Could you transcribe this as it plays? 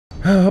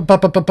So,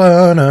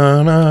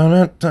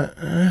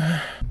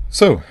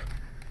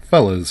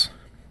 fellas,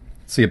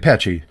 it's the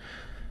Apache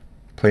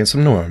playing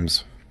some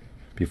norms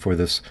before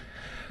this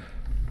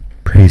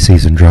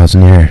preseason draws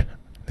near.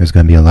 There's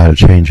going to be a lot of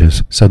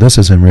changes, so this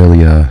isn't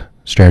really a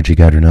strategy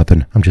guide or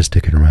nothing. I'm just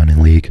sticking around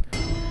in League.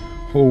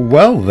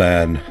 Well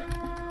then,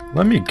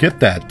 let me get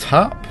that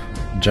top,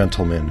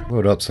 gentlemen.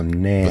 Load up some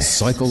Nasus. The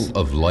cycle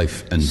of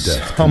life and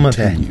death Some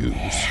continues. of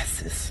that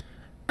Nasus.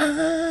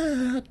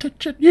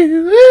 Touching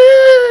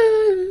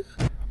you.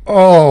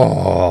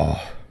 Oh,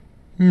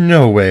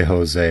 no way,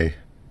 Jose.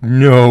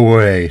 No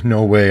way.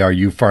 No way are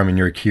you farming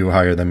your Q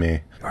higher than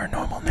me. Your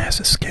normal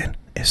Nasus skin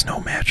is no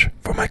match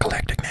for my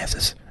galactic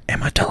Nasus and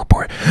my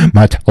teleport.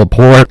 My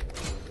teleport.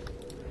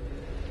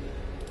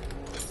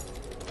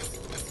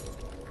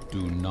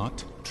 Do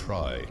not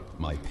try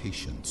my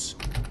patience.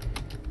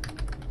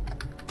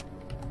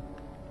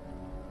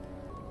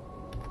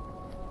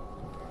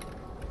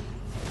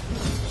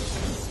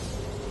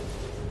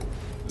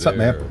 What's up,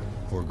 man?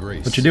 For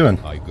grace, what you doing?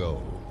 I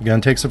go. You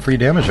gonna take some free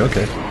damage?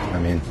 Okay. I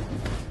mean,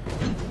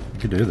 you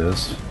could do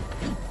this.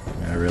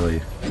 I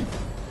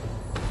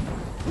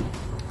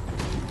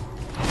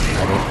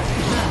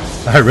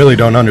really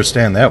don't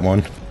understand that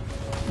one.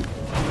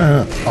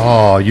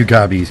 Oh, you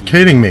gotta be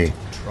kidding me.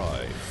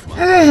 Try my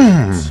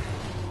patience.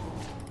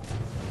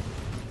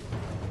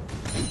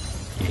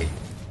 Yeah.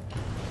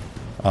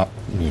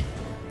 Yeah.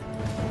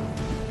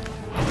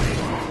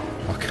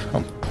 Oh,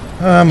 come.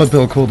 I'm a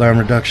build cooldown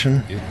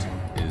reduction. It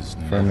is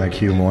From my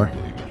Q more.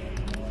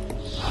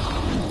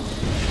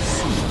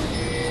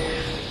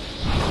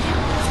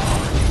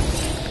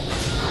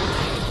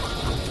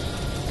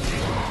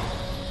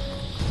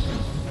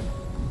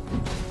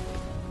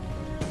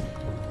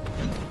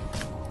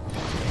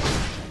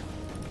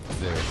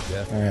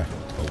 Yeah.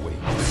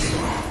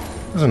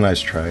 That was a nice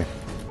try.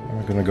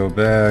 We're gonna go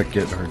back,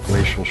 get our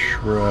Glacial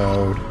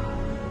Shroud,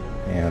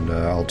 and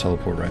I'll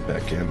teleport right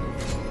back in.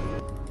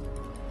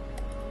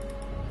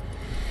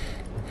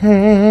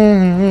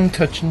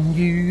 Touching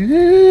you.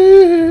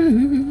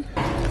 Do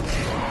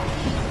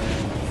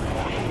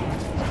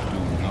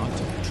not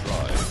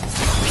try.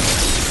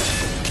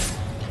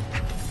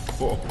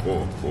 Ho,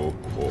 ho, ho,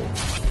 ho.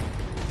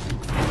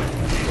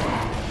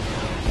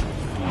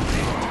 Do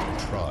not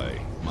try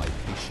my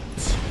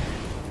patience.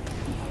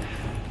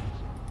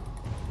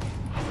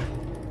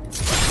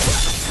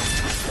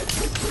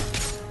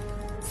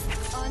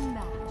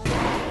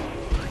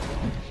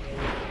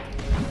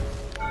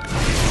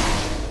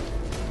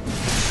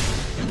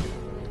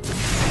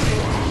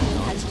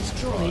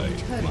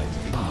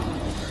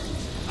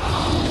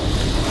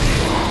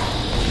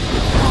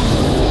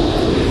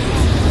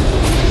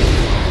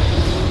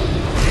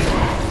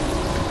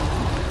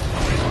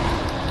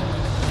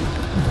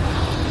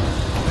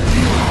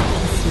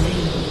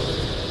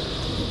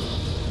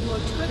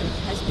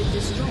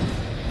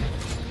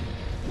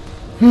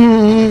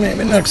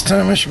 Maybe next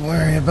time I should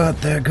worry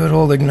about that good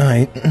old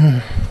ignite.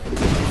 Are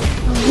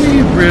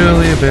we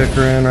really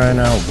bickering right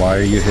now? Why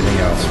are you hitting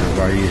Alistair?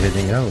 Why are you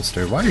hitting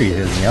Alistair? Why are you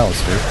hitting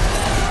Alistair?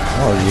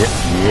 Oh, yeah,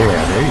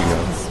 there you go.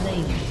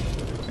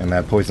 And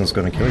that poison's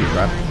gonna kill you,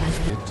 right?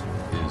 It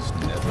is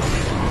never.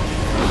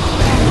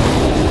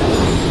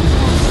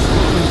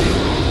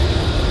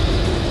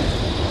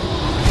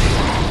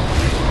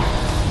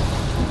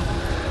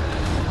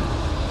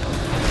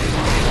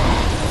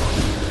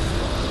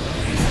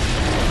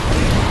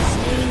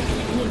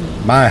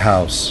 My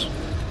house.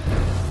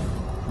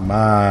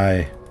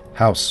 My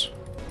house.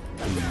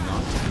 Do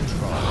not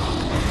try.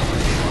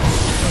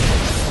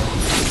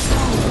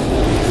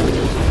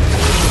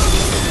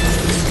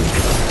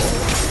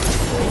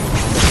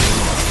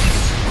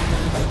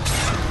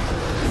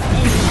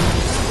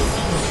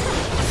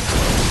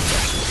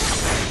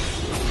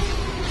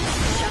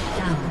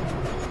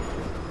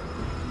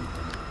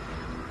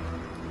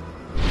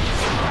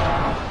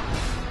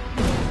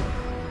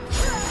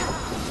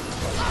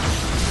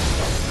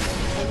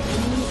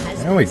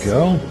 There we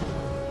go.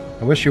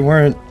 I wish you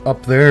weren't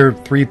up there,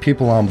 3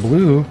 people on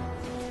blue.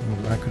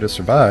 I could have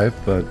survived,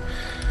 but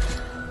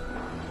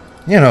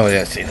you know,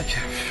 yeah, see,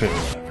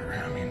 whatever.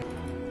 I mean,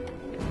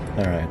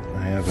 all right,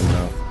 I have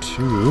enough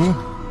to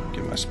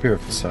get my spirit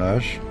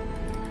visage.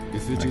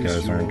 If My it is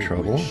guys are in your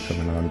trouble, wish.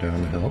 coming on down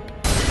to help.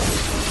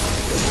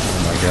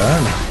 Oh my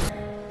god,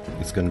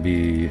 it's gonna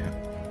be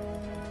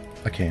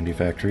a candy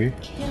factory.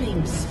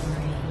 Killing spree.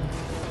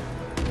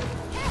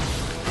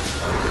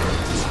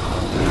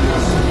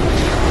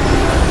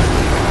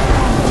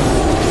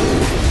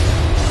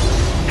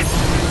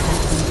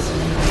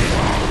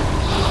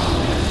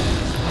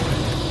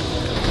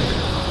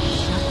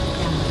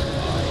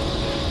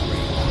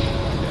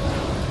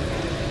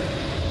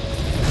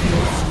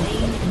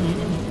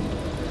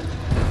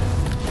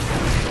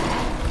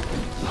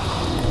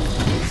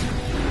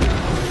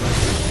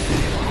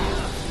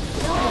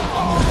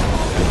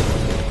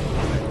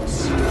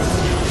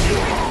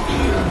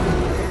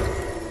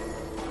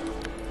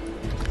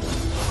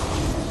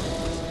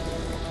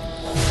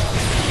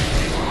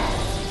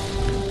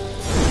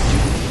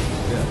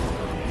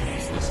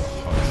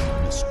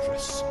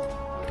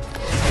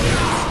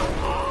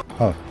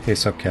 Oh, hey,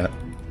 sup, cat.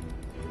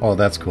 Oh,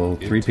 that's cool.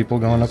 3 people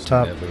going up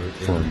top.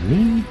 For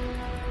me?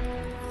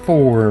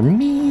 For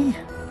me?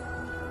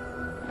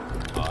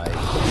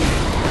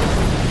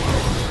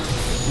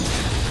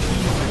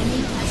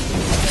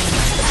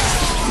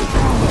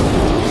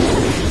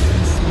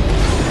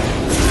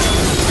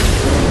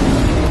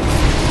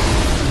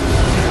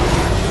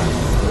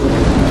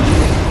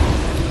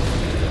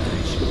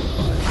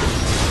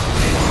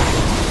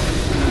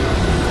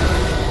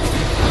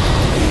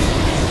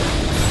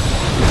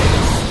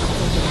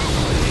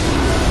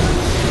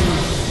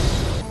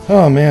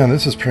 Oh man,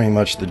 this is pretty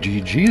much the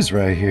GG's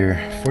right here.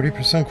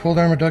 40%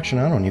 cooldown reduction,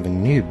 I don't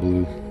even need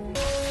blue.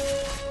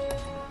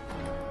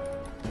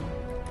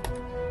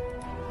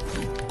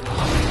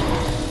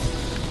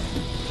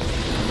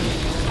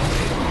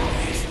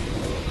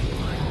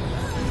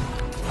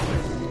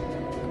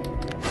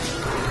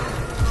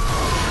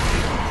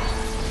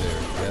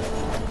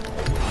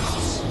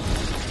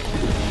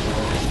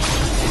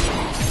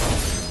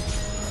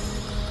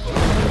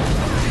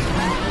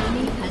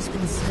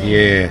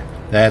 Yeah,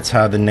 that's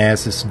how the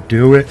Nasus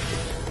do it.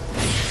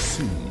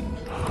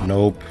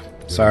 Nope.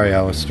 Sorry,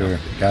 Alistair.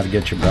 Gotta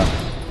get you, bro.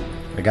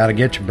 I gotta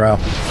get you, bro.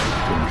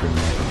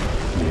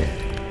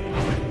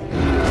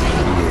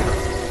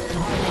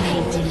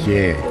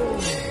 Yeah.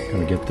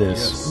 Gonna get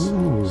this.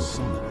 Ooh.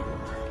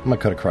 I'm gonna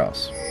cut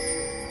across.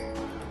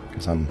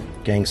 Because I'm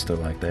gangster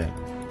like that.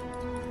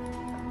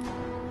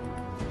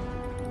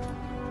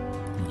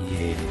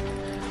 Yeah.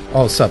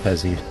 Oh, sup,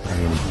 Ezzy. I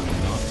mean...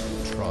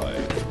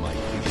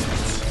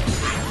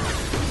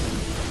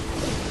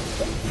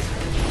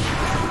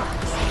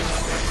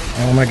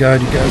 Oh my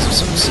god, you guys are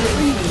so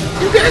silly.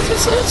 You guys are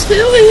so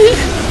silly.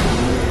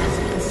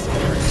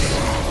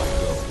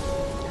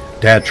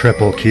 That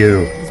triple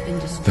Q.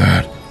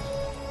 That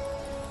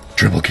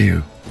triple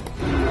Q.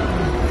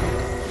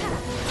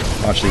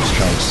 Watch these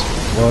chunks.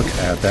 Look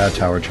at that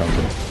tower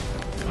chunking.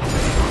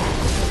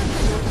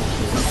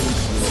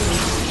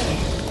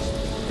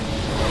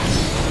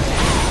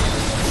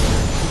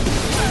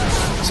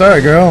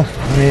 Sorry, girl.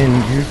 I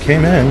mean, you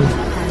came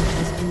in.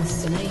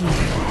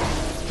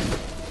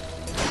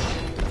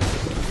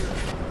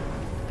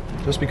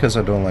 Just because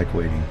I don't like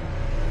waiting.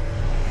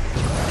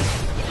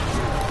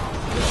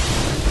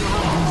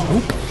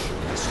 Oop.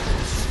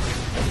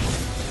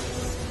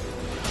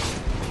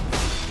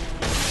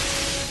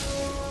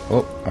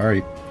 Oh,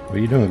 alright. What are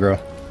you doing, girl?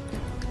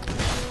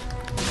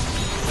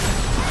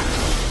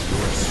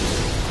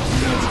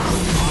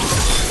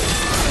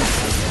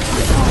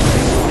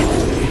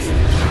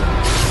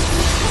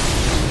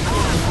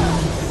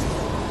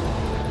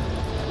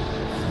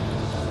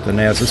 The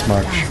Nasus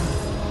march.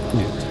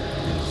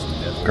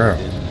 Girl.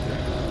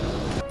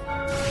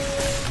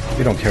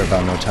 We don't care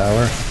about no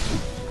tower.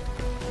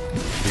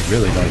 We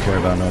really don't care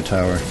about no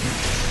tower.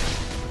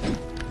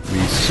 We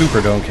super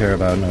don't care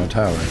about no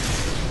tower.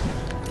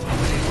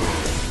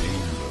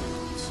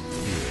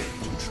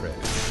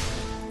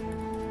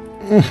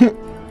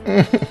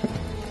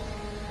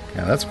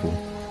 Yeah, that's cool.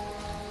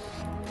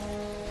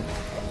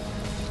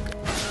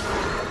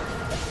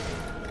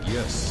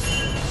 Yes.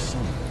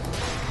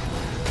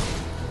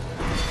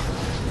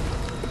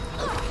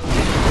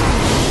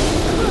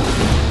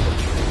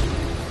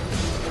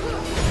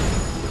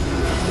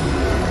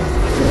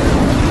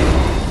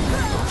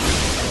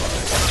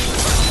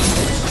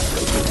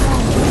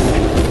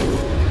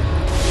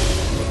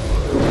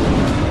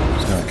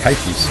 Kite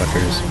these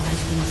suckers.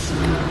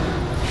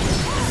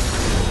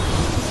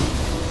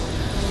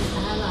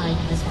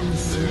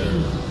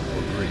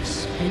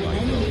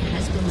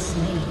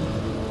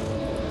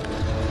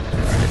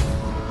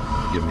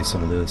 Give me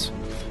some of this.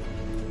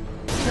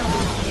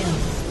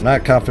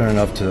 Not confident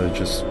enough to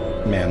just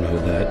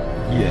manhood that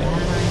yet.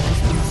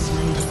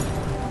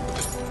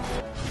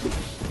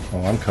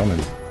 Oh, I'm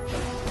coming.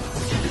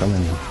 I'm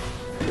coming.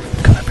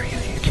 Coming for you,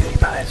 you cutie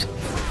pies.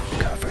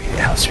 Coming for you,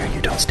 Alistair.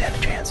 You don't stand a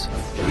chance.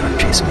 You were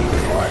chasing me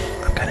before.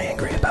 I'm kind of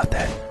angry about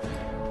that.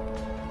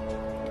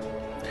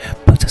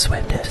 Boots of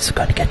Swiftness is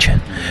going to get you.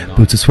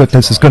 Boots of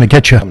Swiftness is going to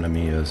get you. Come to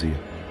me, Ozzy.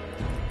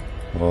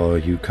 Oh,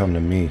 you come to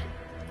me.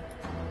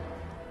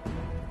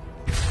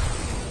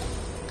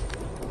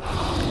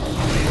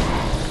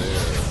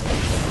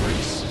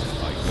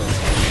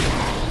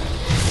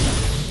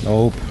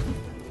 Nope.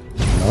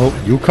 Nope.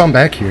 You come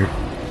back here.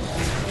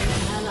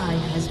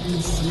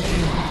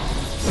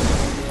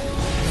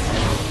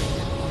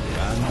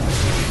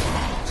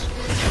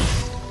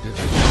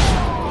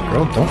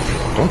 Girl,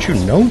 don't you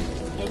know?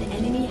 An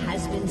enemy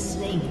has been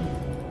slain.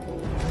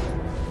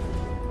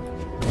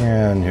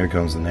 And here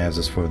comes the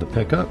Nasus for the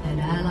pickup. An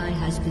ally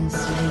has been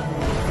slain.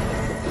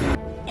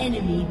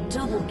 Enemy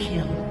double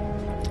kill.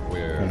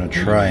 I'm gonna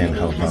try and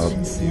help out.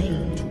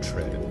 To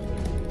tread.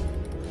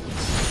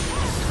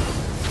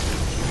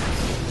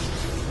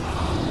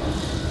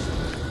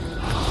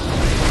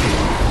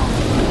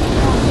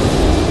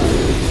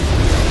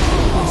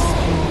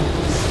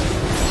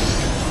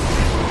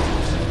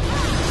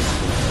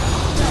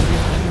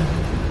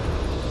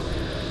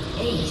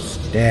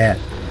 That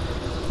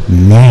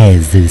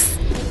Nasus.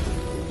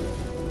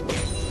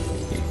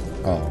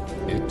 Oh.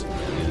 It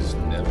is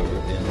never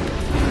ending.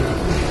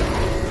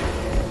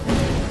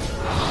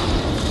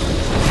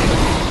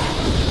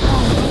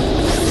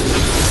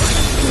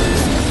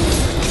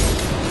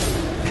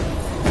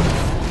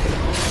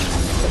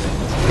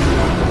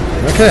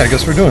 Okay, I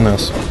guess we're doing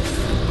this.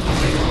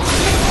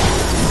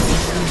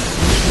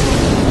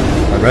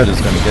 My red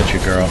is gonna get you,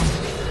 girl.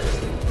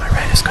 My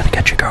red is gonna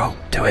get you, girl.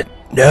 Do it.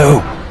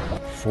 No!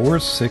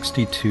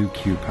 462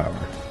 Q power.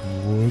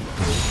 What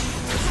the?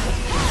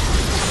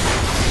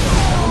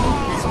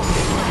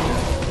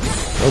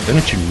 Oh,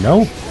 didn't you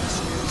know?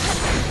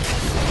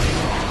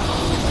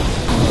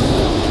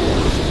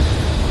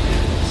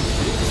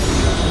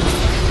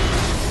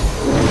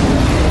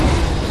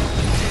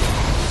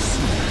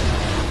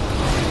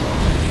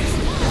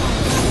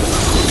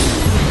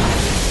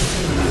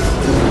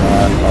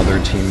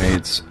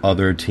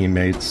 Other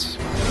teammates.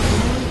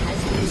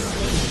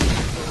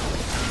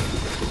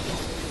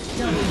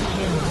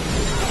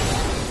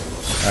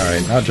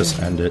 Alright, now just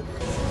end it.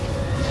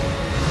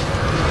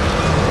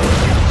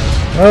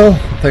 Well,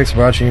 thanks for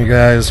watching, you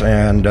guys,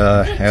 and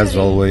as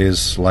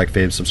always, like,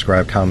 fave,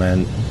 subscribe,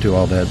 comment, do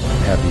all that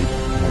happy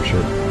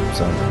shit.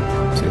 So,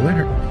 see you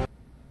later.